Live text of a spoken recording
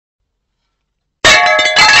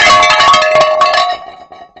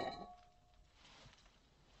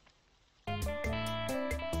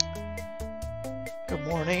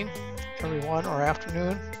morning, everyone, or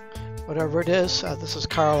afternoon, whatever it is. This is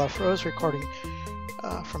Karl Rose recording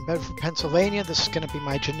from Bedford, Pennsylvania. This is going to be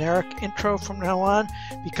my generic intro from now on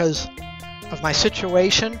because of my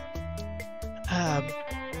situation.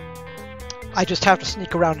 I just have to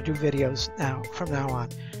sneak around to do videos now from now on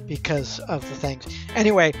because of the things.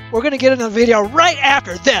 Anyway, we're going to get into the video right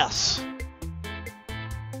after this.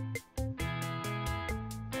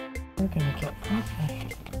 We're gonna get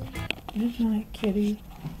midnight. Midnight, kitty.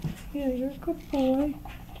 Yeah, you're a good boy.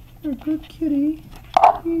 You're a good kitty.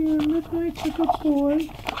 Yeah, Midnight's a good boy.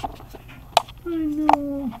 I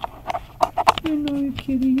know. I know you,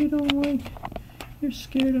 kitty. You don't like. You're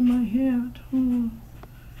scared of my hat. Oh.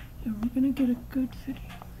 Yeah, we're gonna get a good video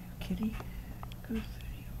of you, kitty. Good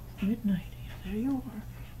video. Midnight. Yeah, there you are.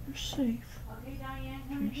 You're safe. Okay,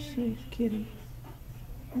 Diane, You're safe, kitty.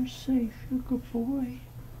 You're safe. You're a good boy.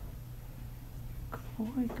 Good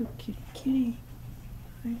boy, good kitty.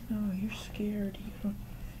 I know, you're scared.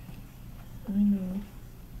 I know,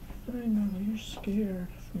 you're scared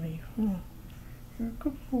of me, huh? You're a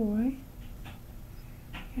good boy.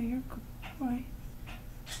 Yeah, you're a good boy.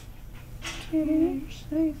 Kitty, you're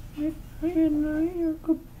safe. Midnight, you're a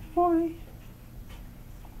good boy.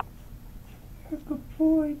 You're a good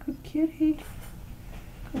boy, good kitty.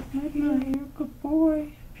 Good Midnight, you're a good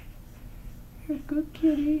boy. You're a good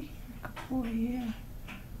kitty. Good boy, yeah.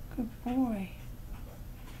 Good boy.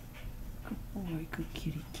 Good boy, good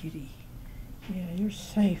kitty. Yeah, you're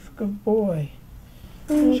safe. Good boy.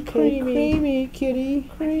 Who's Creamy, kitty.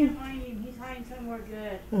 Creamy. I can't find him. He's hiding somewhere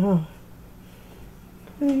good. Oh.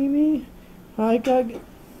 Creamy. I got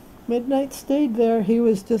Midnight stayed there. He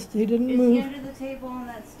didn't move. Is he under the table on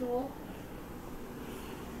that stool?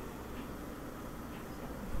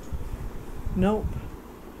 Nope.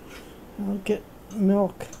 I'll get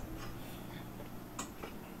milk.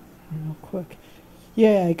 Real quick.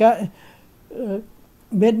 Yeah, I got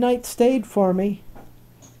Midnight stayed for me.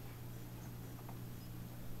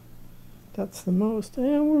 That's the most.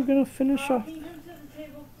 And we're gonna finish off. Can you come to the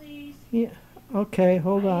table, please? Yeah. Okay,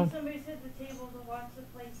 hold I on. need somebody to sit at the table to watch the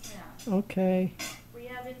plates now. Okay. We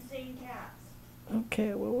have insane cats.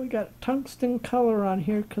 Okay. Well, we got tungsten color on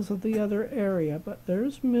here because of the other area, but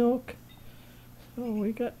there's milk. So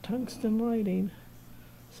we got tungsten lighting.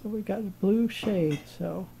 So we got a blue shade.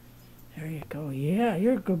 So. There you go. Yeah,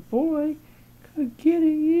 you're a good boy. Good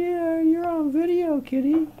kitty. Yeah, you're on video,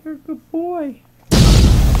 kitty. You're a good boy.